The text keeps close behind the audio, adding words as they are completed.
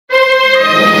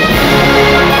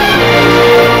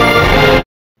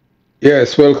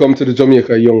Yes, welcome to the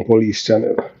Jamaica Young Police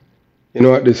channel. You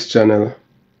know, at this channel,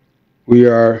 we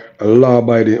are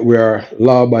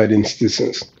law-abiding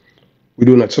citizens. We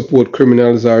do not support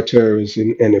criminals or terrorists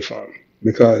in any form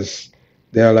because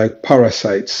they are like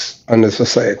parasites on the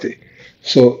society.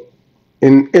 So,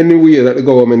 in any way that the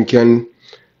government can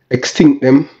extinct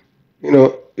them,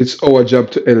 it's our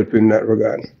job to help in that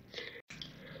regard.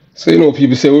 So,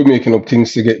 people say we're making up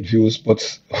things to get views,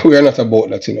 but we are not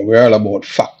about that. We're all about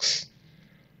facts.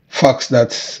 Facts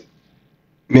that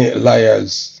make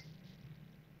liars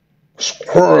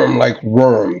squirm like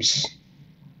worms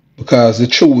because the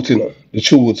truth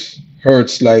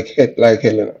hurts like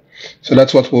hell. So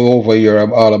that's what we're over here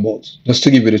all about. Just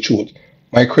to give you the truth,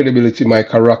 my credibility, my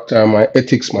character, my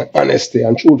ethics, my honesty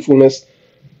and truthfulness.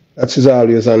 That is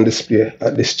always on display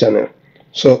at this channel.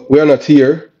 So we are not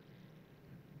here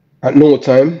at no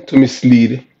time to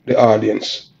mislead the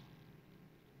audience.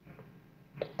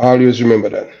 Always remember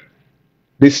that.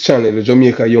 This channel, the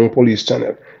Jamaica Young Police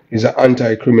channel, is an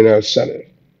anti-criminal channel.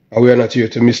 And we are not here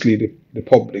to mislead the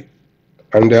public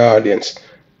and the audience.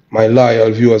 My loyal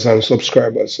viewers and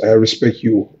subscribers, I respect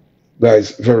you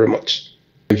guys very much.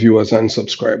 Viewers and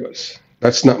subscribers.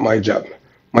 That's not my job.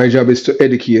 My job is to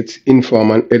educate,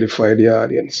 inform, and edify the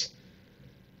audience.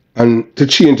 And to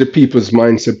change the people's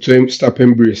mindset to stop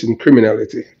embracing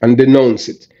criminality and denounce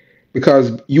it.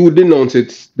 Because you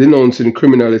denouncing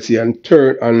criminality and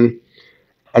turn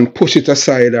and push it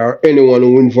aside or anyone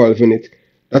who involved in it,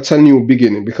 that's a new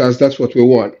beginning because that's what we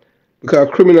want. Because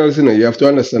criminals, you have to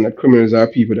understand that criminals are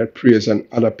people that prey on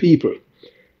other people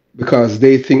because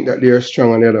they think that they are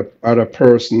strong and the other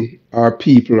person or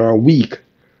people are weak.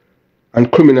 And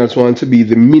criminals want to be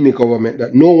the mini government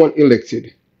that no one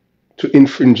elected to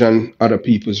infringe on other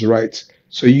people's rights.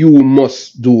 So you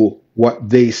must do what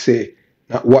they say,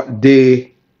 not what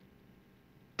they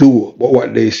do, but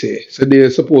what they say. So they're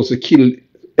supposed to kill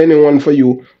anyone for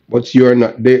you, but you're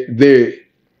not. They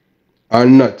are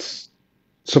not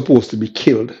supposed to be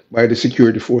killed by the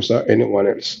security force or anyone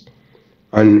else.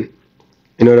 And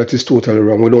that is totally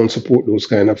wrong. We don't support those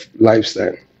kind of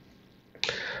lifestyle.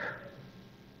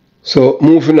 So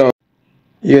moving on.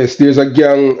 Yes, there's a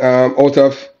gang out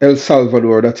of El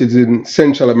Salvador that is in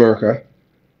Central America.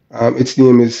 Its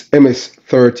name is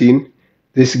MS-13.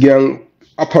 This gang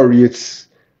operates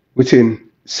within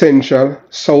Central,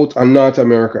 South, and North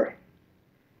America.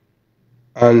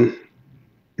 And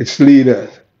its leader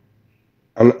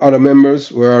and other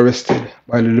members were arrested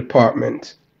by the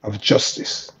Department of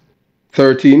Justice.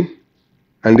 13.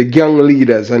 And the gang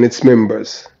leaders and its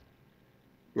members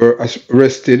were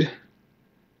arrested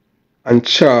and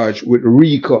charged with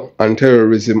RICO and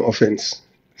terrorism offense.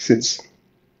 Let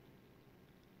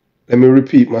me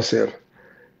repeat myself.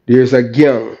 There's a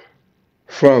gang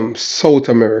from South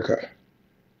America,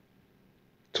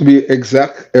 to be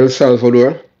exact, El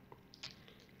Salvador,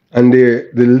 and the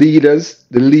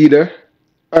leader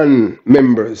and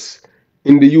members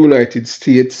in the United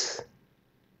States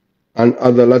and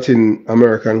other Latin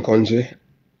American countries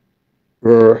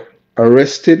were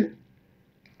arrested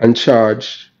and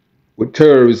charged with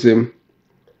terrorism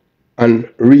and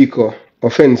RICO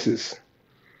offenses.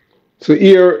 So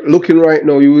here, looking right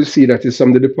now, you will see that it's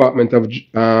from the Department of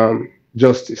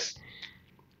Justice.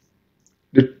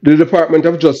 The Department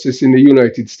of Justice in the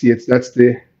United States, that's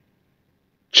the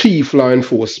chief law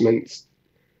enforcement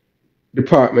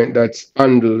department that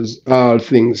handles all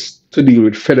things to deal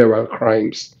with federal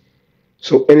crimes.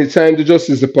 So anytime the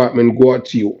Justice Department go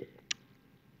at you,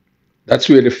 that's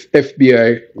where the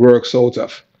FBI works out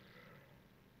of.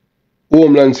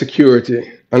 Homeland Security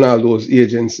and all those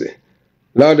agencies.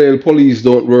 Lauderdale Police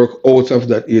don't work out of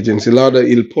that agency.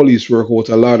 Lauderdale Police work out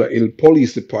of Lauderdale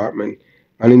Police Department.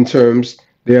 And in terms,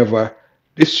 they have a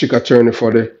district attorney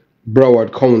for the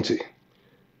Broward County.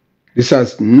 This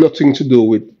has nothing to do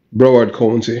with Broward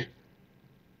County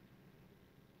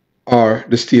or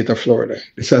the state of Florida.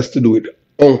 This has to do with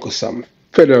Uncle Sam,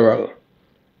 federal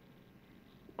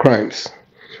crimes.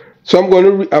 So I'm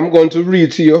going to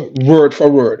read to you word for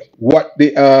word what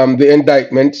the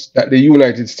indictment that the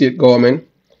United States government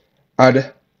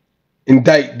had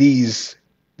indict these.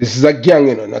 This is a gang,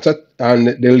 and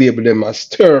they label them as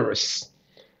terrorists.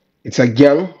 It's a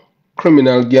gang,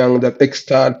 criminal gang that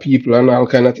extort people and all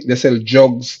kind of things. They sell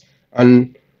drugs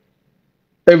and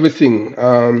everything.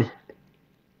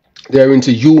 They're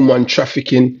into human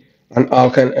trafficking and all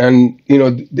kind, and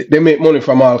they make money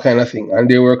from all kind of thing. And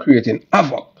they were creating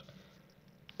havoc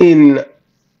in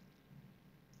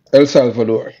El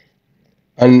Salvador.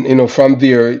 And from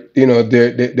there,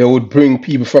 they would bring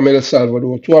people from El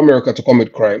Salvador to America to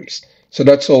commit crimes. So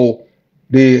that's how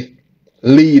the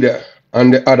leader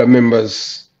and the other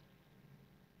members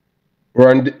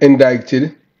were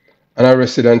indicted and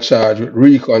arrested and charged with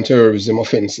RICO and terrorism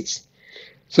offenses.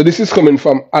 So this is coming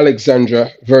from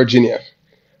Alexandria, Virginia.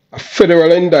 A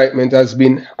federal indictment has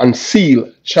been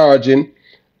unsealed charging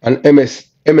an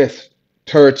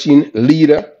MS-13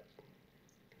 leader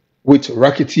with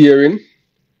racketeering,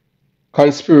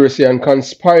 conspiracy, and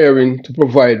conspiring to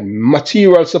provide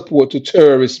material support to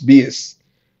terrorist base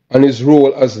and his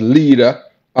role as leader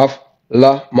of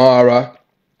La Mara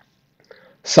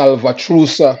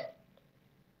Salvatrucha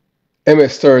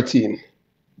MS-13.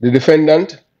 The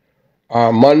defendant,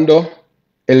 Armando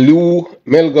Eliu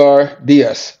Melgar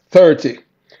Diaz, 30,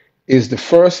 is the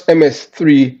first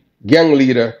MS-3 gang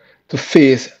leader to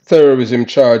face terrorism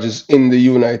charges in the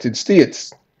United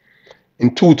States.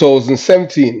 In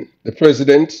 2017, the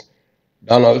President,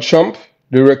 Donald Trump,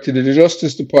 directed the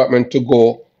Justice Department to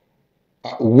go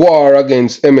at war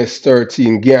against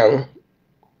MS-13 gang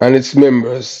and its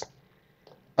members,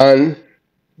 and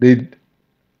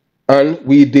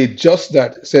we did just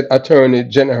that, said Attorney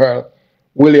General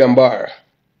William Barr.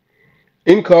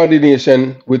 In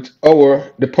coordination with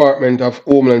our Department of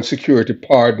Homeland Security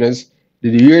partners,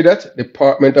 did you hear that?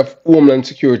 Department of Homeland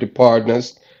Security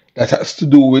partners, that has to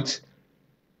do with,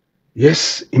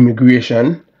 yes,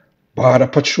 immigration, border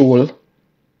patrol,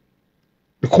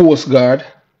 the Coast Guard,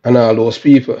 and all those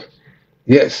people.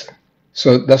 Yes.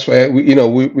 So that's why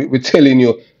we're telling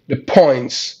you the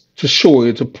points to show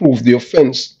you, to prove the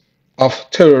offense of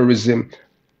terrorism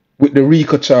with the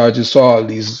RICO charges to all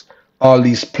these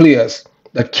players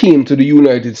that came to the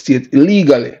United States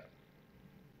illegally.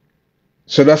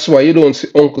 So that's why you don't see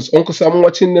Uncle. Uncle Sam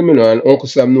watching them, and Uncle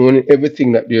Sam knowing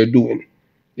everything that they're doing.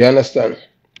 You understand?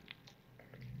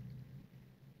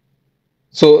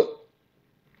 So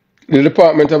the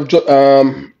Department of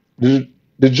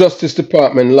the Justice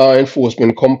Department law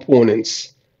enforcement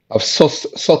components have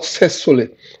successfully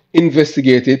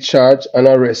investigated, charged, and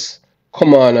arrested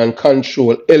command and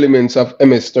control elements of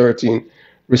MS-13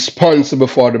 responsible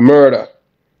for the murder.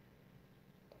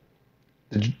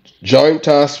 The Joint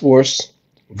Task Force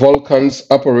Vulcan's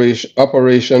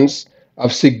operations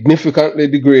have significantly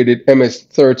degraded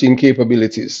MS-13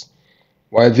 capabilities.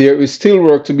 While there is still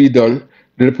work to be done,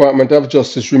 the Department of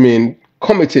Justice remains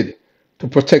committed to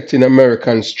protecting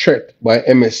Americans' threat by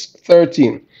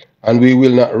MS-13, and we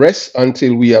will not rest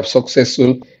until we have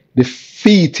successfully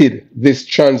defeated this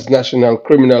transnational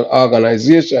criminal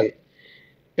organization.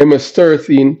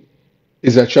 MS-13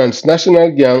 is a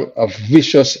transnational gang of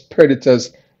vicious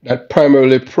predators that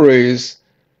primarily preys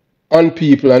on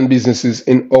people and businesses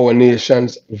in our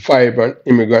nation's vibrant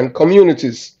immigrant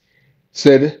communities,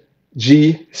 said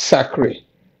G. Zachary,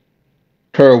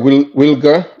 Per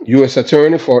Wilger, U.S.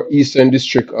 Attorney for Eastern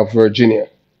District of Virginia.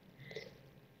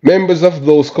 Members of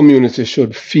those communities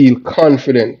should feel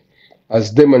confident, as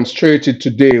demonstrated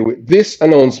today with this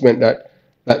announcement,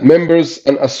 that members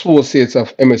and associates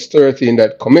of MS-13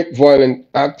 that commit violent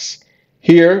acts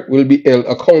here will be held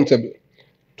accountable.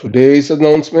 Today's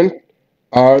announcement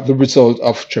are the result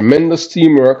of tremendous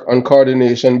teamwork and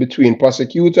coordination between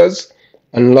prosecutors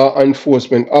and law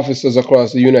enforcement officers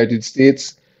across the United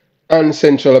States and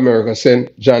Central America,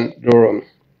 said John Durham,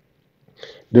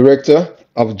 Director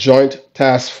of Joint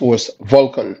Task Force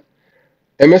Vulcan.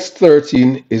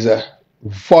 MS-13 is a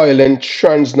violent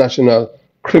transnational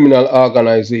criminal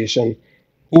organization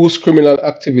whose criminal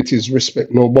activities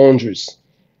respect no boundaries.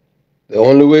 The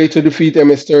only way to defeat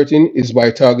MS-13 is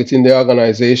by targeting the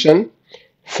organization,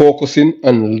 focusing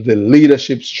on the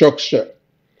leadership structure.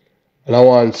 And I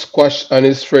want Squash and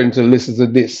his friend to listen to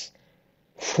this.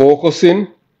 Focusing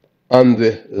on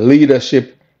the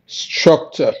leadership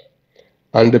structure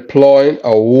and deploying a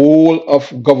whole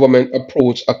of government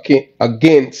approach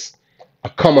against a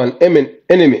common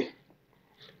enemy.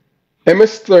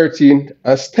 MS-13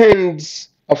 has tens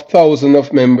of thousands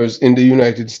of members in the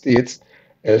United States,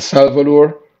 El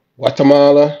Salvador,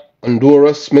 Guatemala,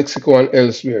 Honduras, Mexico, and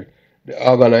elsewhere. The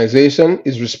organization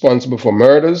is responsible for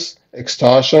murders,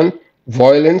 extortion,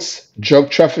 violence, drug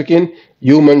trafficking,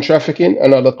 human trafficking,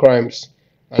 and other crimes,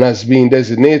 and has been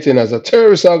designated as a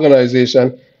terrorist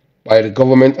organization by the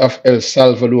government of El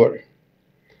Salvador.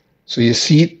 So you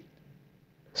see,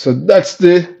 so that's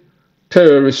the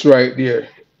terrorist right there.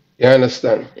 You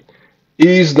understand?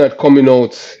 He's not coming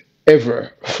out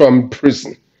ever from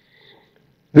prison.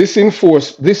 This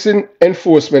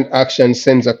enforcement action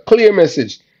sends a clear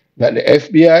message that the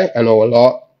FBI and our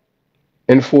law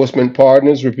enforcement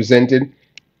partners represented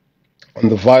on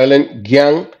the violent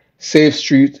gang Safe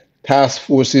Street task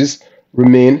forces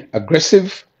remain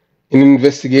aggressive in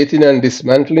investigating and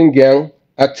dismantling gang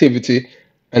activity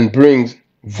and brings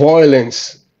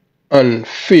violence and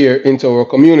fear into our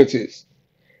communities,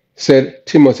 said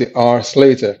Timothy R.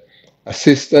 Slater,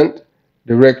 Assistant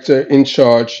Director in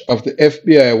charge of the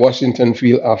FBI Washington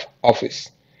Field Office.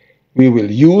 We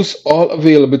will use all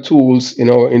available tools in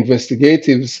our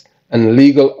investigatives and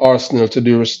legal arsenal to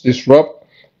disrupt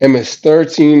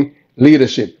MS-13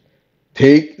 leadership,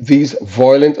 take these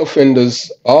violent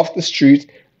offenders off the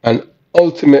street, and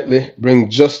ultimately bring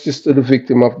justice to the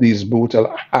victim of these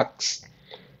brutal acts.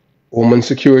 Homeland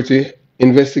Security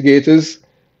Investigators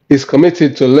is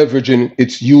committed to leveraging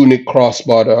its unique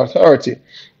cross-border authority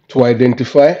to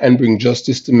identify and bring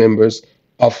justice to members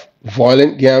of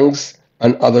violent gangs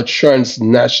and other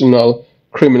transnational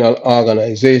criminal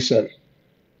organizations.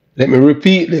 Let me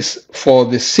repeat this for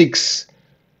the six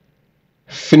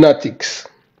fanatics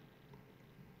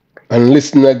and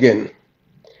listen again.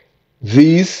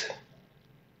 These,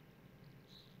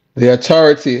 the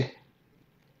authority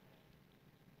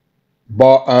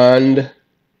and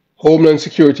Homeland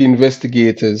Security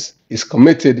Investigators is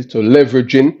committed to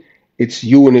leveraging its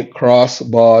unique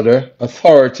cross-border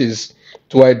authorities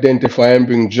to identify and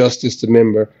bring justice to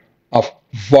members of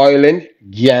violent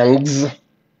gangs,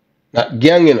 not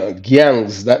gang,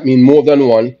 gangs that mean more than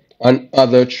one, and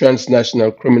other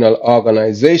transnational criminal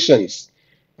organizations.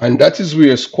 And that is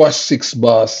where Squash 6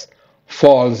 Boss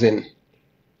falls in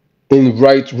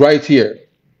right here,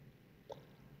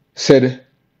 said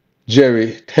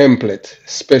Jerry Template,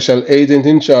 Special Agent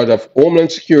in charge of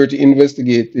Homeland Security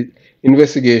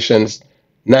Investigations,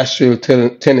 Nashville,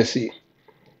 Tennessee.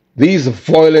 These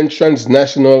violent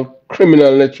transnational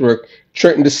criminal networks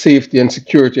threaten the safety and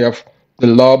security of the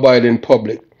law-abiding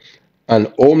public,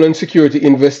 and Homeland Security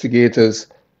investigators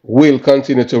will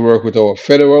continue to work with our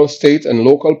federal, state, and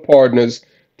local partners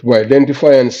to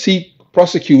identify and seek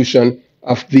prosecution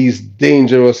of these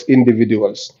dangerous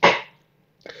individuals.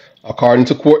 According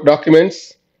to court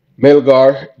documents,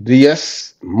 Melgar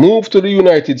Diaz moved to the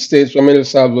United States from El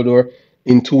Salvador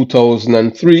in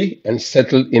 2003 and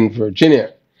settled in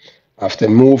Virginia. After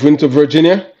moving to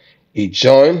Virginia, he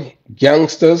joined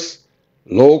gangsters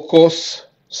Locos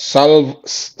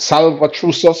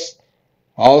Salvatrusos,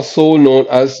 also known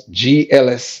as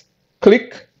GLS,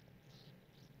 clique,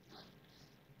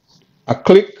 a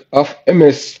clique of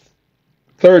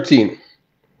MS-13.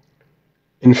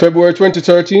 In February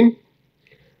 2013,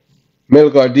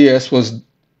 Melgar Diaz was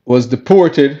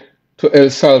deported to El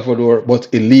Salvador but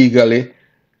illegally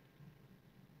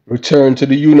returned to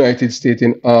the United States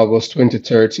in August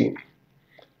 2013.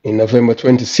 In November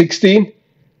 2016,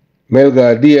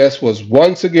 Melgar Diaz was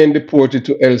once again deported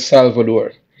to El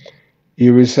Salvador.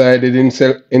 He resided in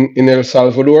El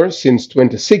Salvador since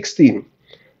 2016.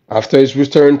 After his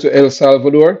return to El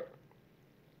Salvador,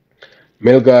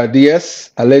 Melgar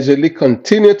Diaz allegedly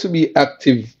continued to be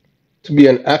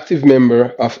an active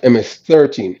member of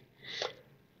MS-13.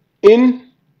 In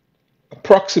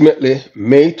approximately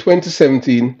May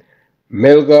 2017,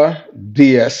 Melgar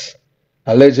Diaz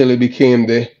allegedly became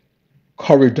the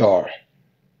corridor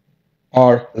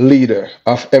or leader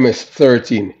of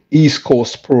MS-13 East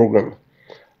Coast program.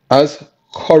 As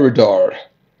corridor,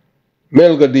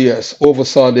 Melgar Diaz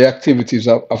oversaw the activities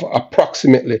of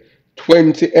approximately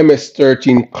 20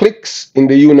 MS-13 cliques in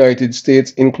the United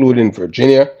States, including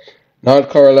Virginia, North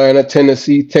Carolina,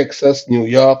 Tennessee, Texas, New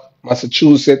York,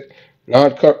 Massachusetts,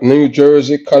 New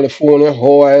Jersey, California,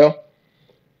 Ohio,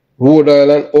 Rhode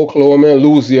Island, Oklahoma,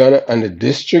 Louisiana, and the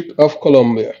District of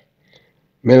Columbia.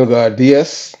 Melgar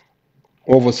Diaz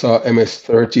oversaw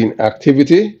MS-13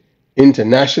 activity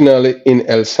internationally in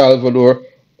El Salvador,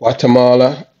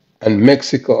 Guatemala, and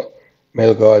Mexico.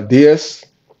 Melgar Diaz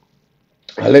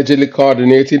allegedly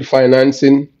coordinated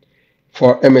financing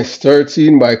for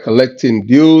MS-13 by collecting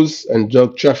dues and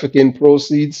drug trafficking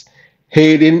proceeds,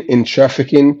 aiding in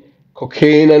trafficking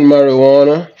cocaine and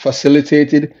marijuana,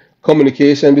 facilitated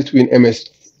communication between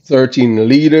MS-13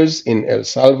 leaders in El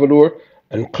Salvador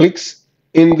and cliques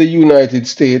in the United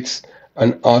States,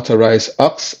 and authorized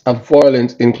acts of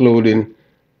violence, including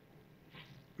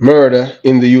murder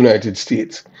in the United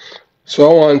States.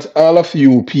 So I want all of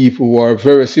you people who are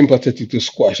very sympathetic to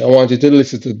Squash, I want you to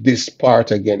listen to this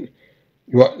part again.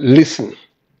 Listen.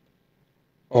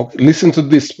 Okay, listen to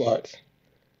this part.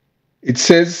 It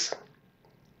says,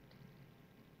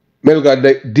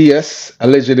 Melgar Diaz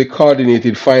allegedly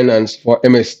coordinated finance for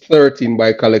MS-13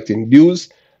 by collecting dues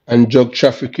and drug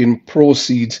trafficking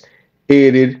proceeds,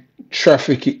 aiding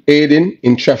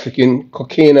in trafficking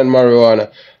cocaine and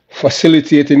marijuana,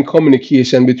 facilitating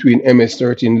communication between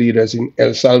MS-13 leaders in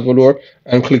El Salvador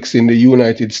and cliques in the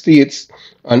United States,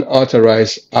 and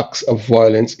authorized acts of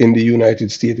violence in the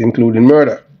United States, including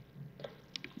murder.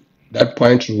 That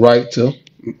points right to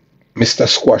Mr.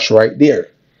 Squash right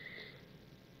there.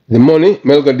 The money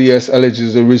Melga Diaz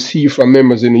alleges they received from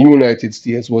members in the United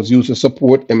States was used to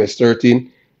support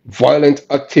MS-13 violent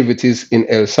activities in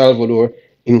El Salvador,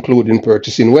 including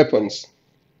purchasing weapons.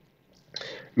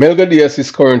 Melga Diaz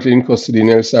is currently in custody in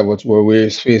El Salvador, where he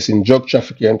is facing drug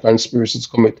trafficking and conspiracy to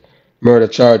commit murder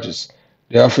charges.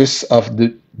 The Office of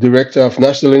the Director of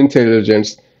National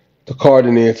Intelligence to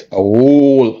coordinate a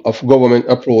whole of government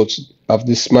approach of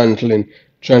dismantling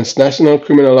transnational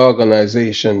criminal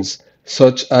organizations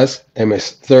such as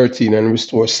MS-13 and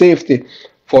restore safety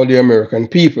for the American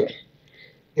people.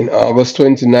 In August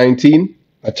 2019,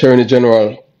 Attorney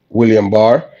General William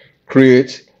Barr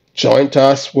created Joint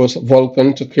Task Force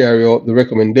Vulcan to carry out the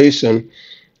recommendation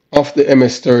of the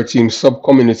MS-13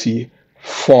 subcommittee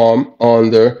formed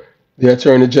under the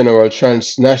Attorney General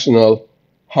Transnational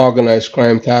Organized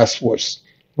Crime Task Force,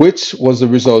 which was a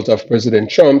result of President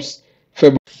Trump's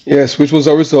which was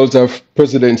a result of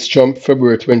President Trump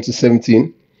February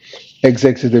 2017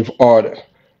 executive order.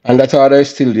 And that order is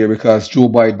still there because Joe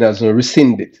Biden hasn't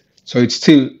rescinded. So it's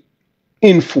still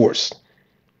in force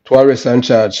to arrest and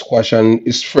charge Squash and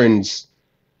his friends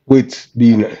with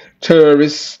being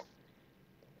terrorists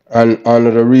and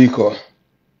under the RICO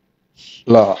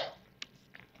law.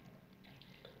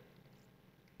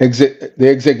 The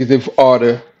executive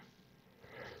order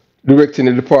directing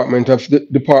the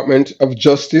Department of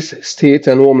Justice, State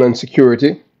and Homeland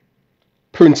Security.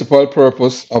 Principal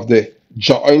purpose of the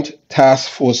Joint Task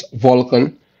Force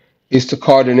Vulcan is to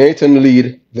coordinate and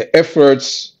lead the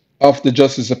efforts of the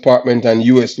Justice Department and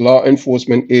U.S. law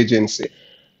enforcement agency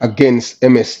against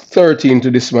MS-13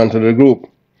 to dismantle the group.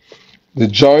 The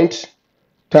Joint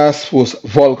Task Force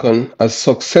Vulcan has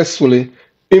successfully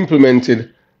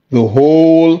implemented the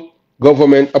whole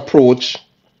government approach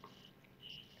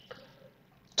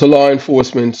to law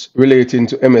enforcement relating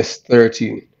to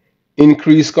MS-13,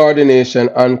 increased coordination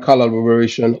and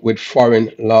collaboration with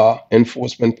foreign law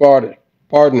enforcement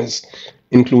partners,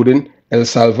 including El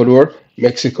Salvador,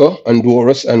 Mexico,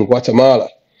 Honduras, and Guatemala.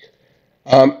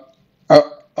 I, I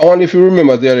wonder if you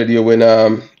remember the other day when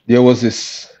there was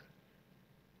this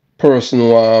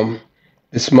person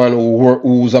this man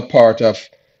who was a part of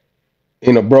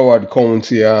Broward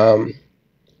County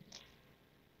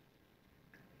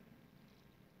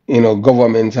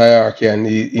government hierarchy, and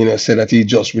he said that he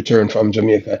just returned from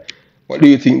Jamaica. What do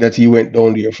you think that he went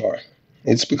down there for?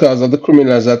 It's because of the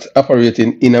criminals that operate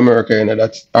in America,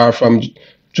 that are from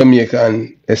Jamaica,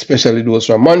 and especially those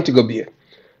from Montego Bay.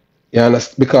 Yeah, and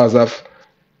that's because of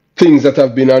things that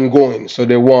have been ongoing. So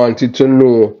they wanted to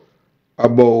know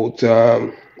about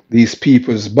these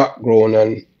people's background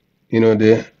and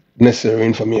the necessary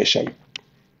information.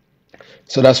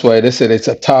 So that's why they said it's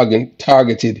a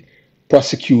targeted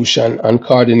prosecution and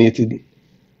coordinated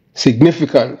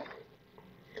significant.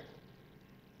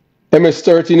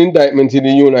 MS-13 indictment in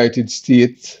the United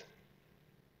States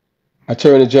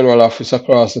Attorney General Office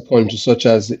across the country, such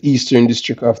as the Eastern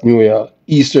District of New York,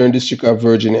 Eastern District of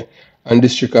Virginia, and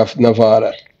District of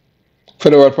Nevada.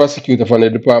 Federal prosecutor from the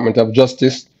Department of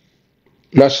Justice,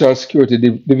 National Security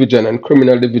Division, and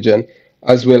Criminal Division,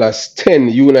 as well as 10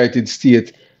 United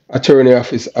States Attorney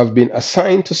Office have been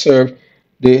assigned to serve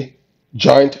the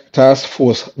Joint Task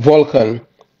Force Vulcan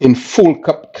in full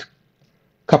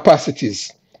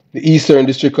capacities. The Eastern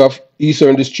District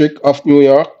of New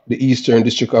York, the Eastern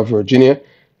District of Virginia,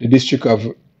 the District of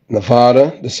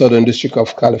Nevada, the Southern District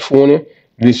of California,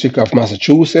 the District of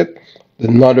Massachusetts, the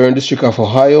Northern District of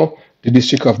Ohio, the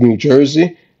District of New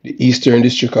Jersey, the Eastern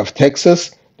District of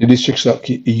Texas, the District of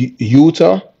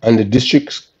Utah, and the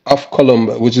District of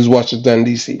Columbia, which is Washington,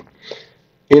 D.C.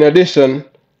 In addition,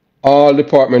 all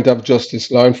Department of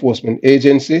Justice law enforcement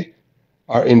agencies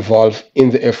are involved in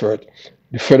the effort.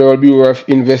 The Federal Bureau of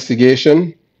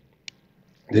Investigation,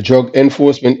 the Drug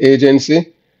Enforcement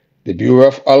Agency, the Bureau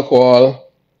of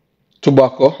Alcohol,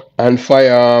 Tobacco, and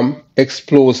Firearm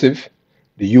Explosive,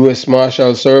 the U.S.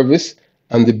 Marshal Service,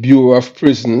 and the Bureau of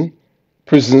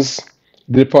Prisons,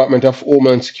 the Department of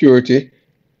Homeland Security,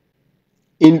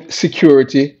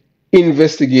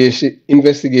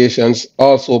 investigations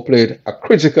also played a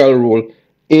critical role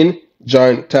in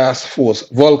Joint Task Force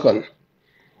Vulcan.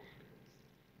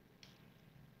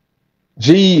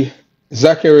 G.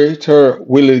 Zachary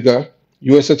Terwilliger,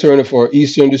 U.S. Attorney for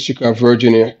Eastern District of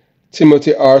Virginia,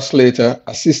 Timothy R. Slater,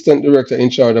 Assistant Director in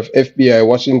charge of FBI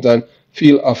Washington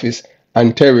Field Office,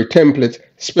 and Terry Template,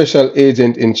 Special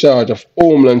Agent in charge of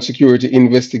Homeland Security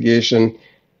Investigation,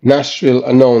 Nashville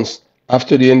announced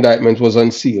after the indictment was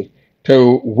unsealed.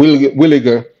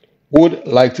 Terwilliger would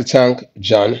like to thank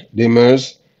John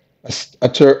Demers,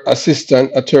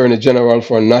 Assistant Attorney General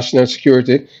for National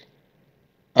Security,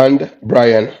 and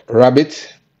Brian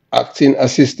Rabbit, Acting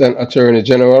Assistant Attorney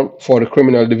General for the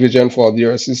Criminal Division, for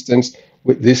their assistance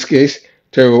with this case.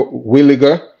 Terry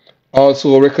Williger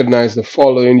also recognized the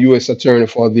following U.S. Attorney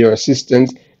for their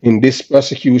assistance in this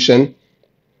prosecution: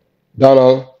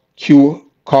 Donald Q.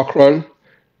 Cochran,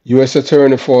 U.S.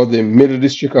 Attorney for the Middle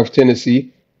District of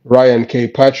Tennessee; Ryan K.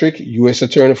 Patrick, U.S.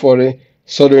 Attorney for the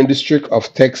Southern District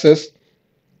of Texas;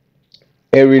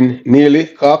 Erin Neely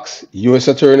Cox, U.S.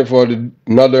 Attorney for the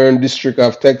Northern District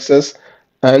of Texas;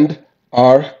 and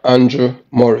R. Andrew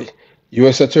Murray,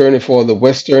 U.S. Attorney for the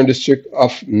Western District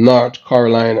of North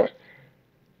Carolina.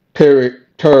 Terry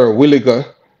Williger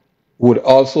would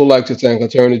also like to thank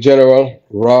Attorney General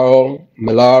Raul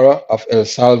Melara of El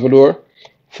Salvador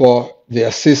for the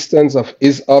assistance of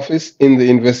his office in the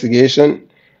investigation,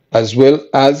 as well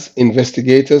as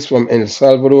investigators from El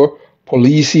Salvador,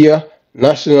 Policia,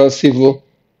 National Civil,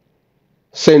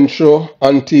 Centro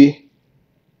Anti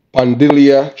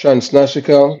Pandilla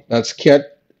Transnacional, that's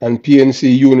CAT, and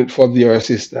PNC unit for their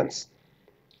assistance.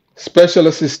 Special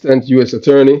Assistant U.S.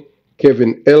 Attorney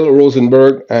Kevin L.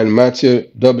 Rosenberg and Matthew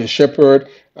W. Shepard,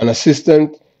 and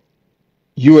Assistant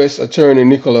U.S. Attorney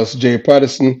Nicholas J.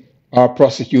 Patterson are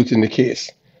prosecuting the case.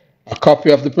 A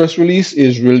copy of the press release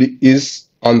is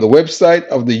on the website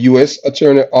of the U.S.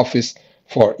 Attorney Office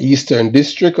for Eastern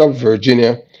District of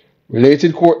Virginia.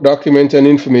 Related court documents and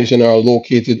information are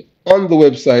located on the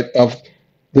website of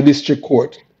the District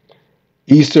Court,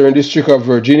 Eastern District of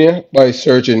Virginia, by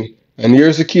searching. And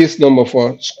here's the case number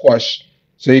for Squash,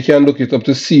 so you can look it up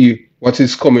to see what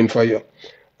is coming for you.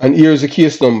 And here's the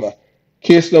case number.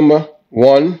 Case number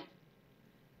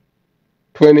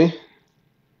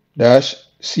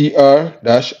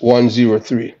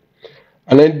 120-CR-103.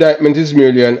 An indictment is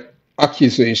merely an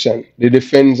accusation. The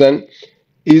defendant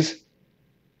is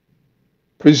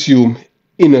presumed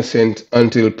innocent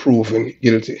until proven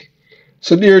guilty.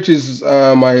 So there it is,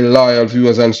 my loyal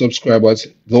viewers and subscribers.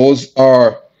 Those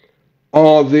are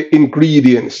all the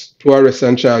ingredients to arrest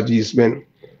and charge these men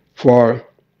for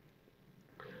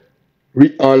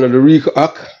under the RICO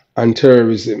Act and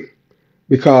terrorism,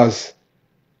 because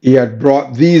he had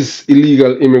brought these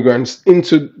illegal immigrants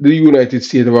into the United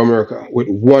States of America with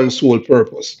one sole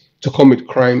purpose: to commit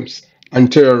crimes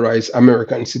and terrorize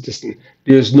American citizens.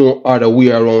 There's no other way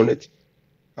around it.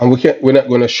 And we're not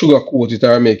going to sugarcoat it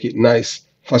or make it nice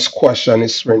for Squash and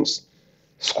his friends.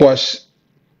 Squash,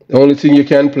 the only thing you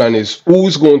can plan is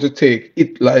who's going to take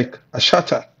it like a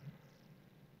shatter.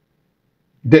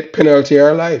 Death penalty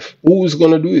or life. Who's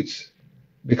going to do it?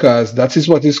 Because that is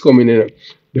what is coming in.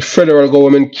 The federal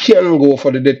government can go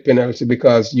for the death penalty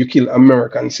because you kill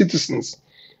American citizens.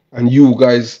 And you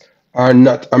guys are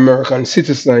not American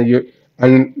citizens.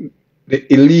 And the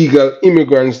illegal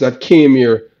immigrants that came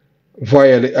here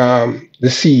via the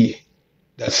sea,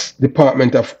 that's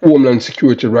Department of Homeland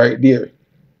Security right there,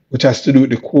 which has to do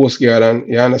with the Coast Guard, and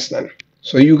you understand.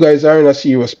 So you guys are in a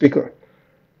serious pickle.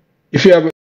 If you have,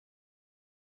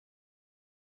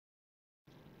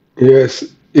 yes,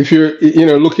 if you're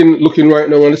looking right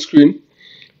now on the screen,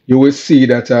 you will see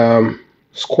that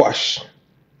Squash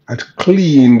had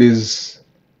cleaned his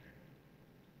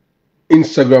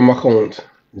Instagram account.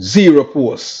 0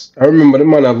 posts. I remember the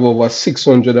man have over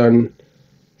 600 and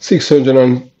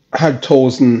had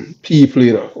thousand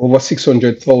people, over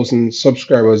 600,000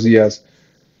 subscribers he has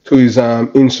to his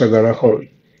Instagram account,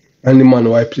 and the man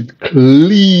wiped it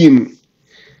clean.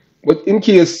 But in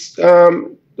case,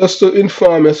 just to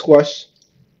inform you, Squash,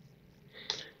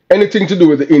 anything to do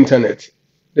with the internet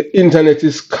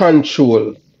is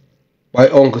controlled by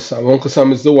Uncle Sam. Uncle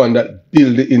Sam is the one that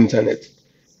built the internet.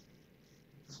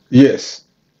 Yes,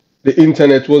 the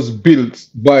internet was built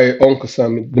by Uncle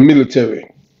Sam, the military.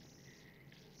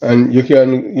 And you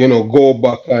can, go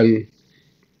back and,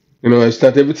 it's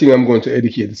not everything I'm going to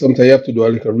educate. Sometimes you have to do a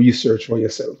little research for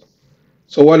yourself.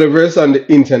 So whatever is on the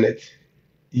internet,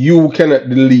 you cannot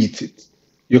delete it.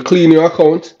 You clean your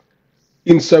account,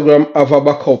 Instagram have a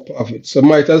backup of it. So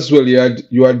might as well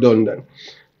you are done then.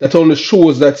 That only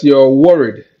shows that you're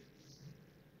worried.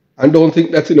 And don't think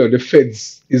that, the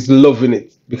feds is loving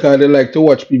it, because they like to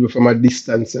watch people from a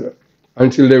distance,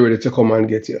 until they're ready to come and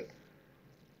get you.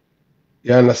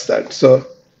 You understand? So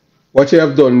what you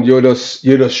have done, you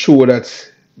just show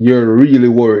that you're really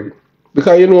worried.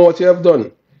 Because you know what you have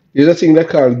done. There's a thing they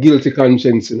call guilty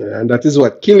conscience, and that is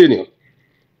what killing you.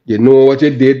 You know what you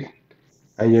did,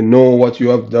 and you know what you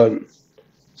have done.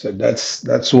 So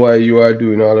that's why you are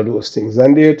doing all of those things.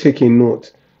 And they're taking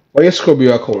note. Why you scrub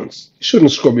your accounts? You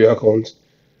shouldn't scrub your accounts.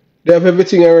 They have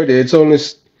everything already. It's only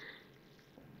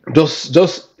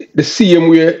just the same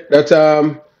way that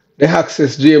they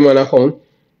access J-Man account.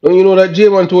 Don't you know that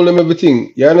J-Man told them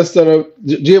everything? You understand?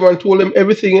 J-Man told them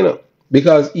everything, you know,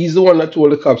 because he's the one that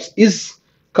told the cops is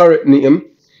correcting him,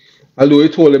 although he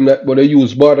told them that, but they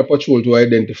used border patrol to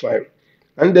identify him.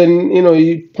 And then, you know,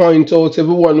 he point out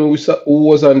everyone who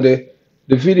was on the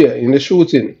video in the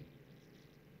shooting.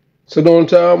 So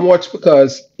don't watch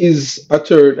because he's a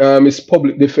third, is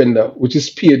public defender, which is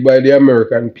paid by the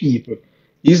American people.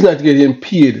 He's not getting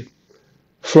paid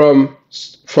from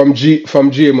from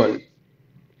J-Man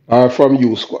or from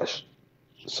you, Squash.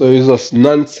 So it's just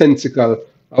nonsensical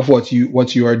of what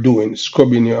you are doing,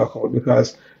 scrubbing your account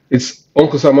because it's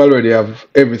Uncle Sam already have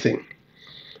everything.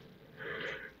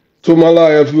 To my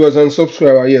loyal viewers and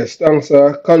subscribers, yes, thanks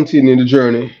for continuing the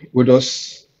journey with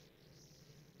us,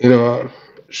 you know,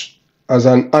 as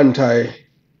an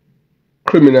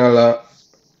anti-criminal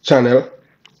channel.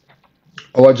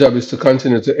 Our job is to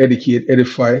continue to educate,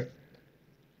 edify,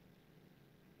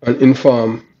 and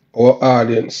inform our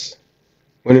audience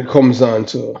when it comes down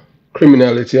to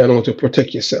criminality and how to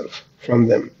protect yourself from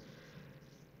them.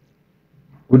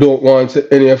 We don't want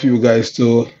any of you guys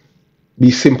to be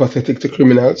sympathetic to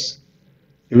criminals,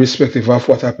 irrespective of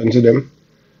what happened to them.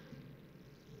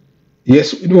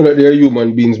 Yes, we know that they are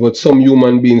human beings, but some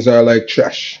human beings are like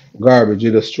trash, garbage.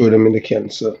 You just throw them in the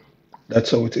can. So that's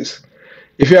how it is.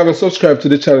 If you haven't subscribed to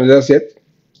the channel as yet,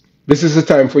 this is the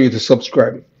time for you to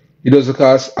subscribe. It doesn't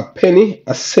cost a penny,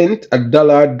 a cent, a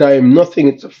dollar, a dime, nothing.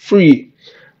 It's free.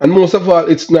 And most of all,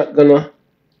 it's not going to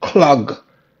clog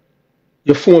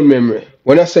your phone memory.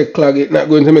 When I say clog, it's not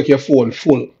going to make your phone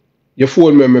full. Your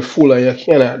phone memory full and you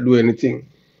cannot do anything.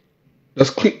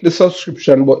 Just click the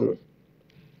subscription button,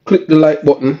 click the like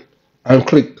button, and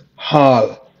click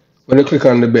all when you click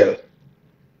on the bell.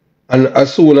 And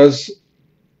as soon as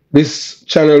this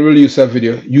channel releases a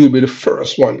video, you'll be the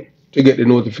first one to get the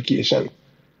notification.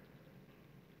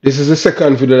 This is the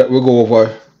second video that we'll go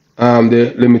over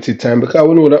the limited time because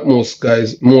we know that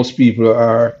most people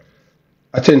are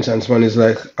attention span is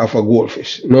like half a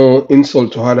goldfish. No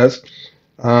insult to others.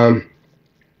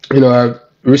 You know, I've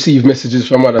received messages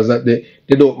from others that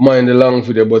they don't mind the long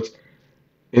video, but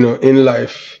you know, in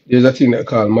life, there's a thing that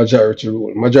called majority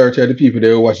rule. Majority of the people,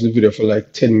 they will watch the video for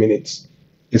like 10 minutes.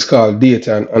 It's called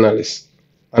data and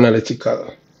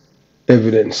analytical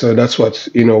evidence. So that's what,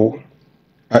 you know,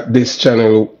 at this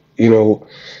channel, you know,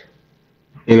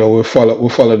 we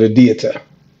follow the data.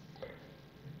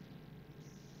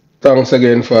 Thanks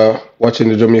again for watching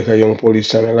the Jamaica Young Police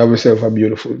channel. Have yourself a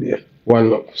beautiful day.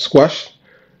 One love. Squash.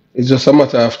 It's just a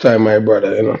matter of time, my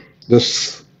brother, you know.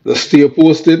 Just stay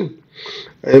posted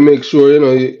and make sure,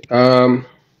 you know,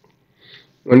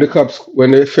 when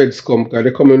the feds come, because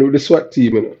they come in with the SWAT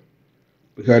team, you know,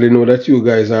 because they know that you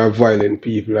guys are violent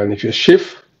people, and if you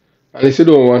shift, and if you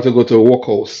don't want to go to a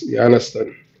workhouse, you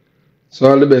understand. So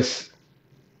all the best,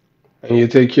 and you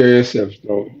take care of yourself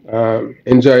now.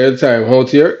 Enjoy your time out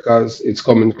here, because it's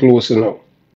coming closer now.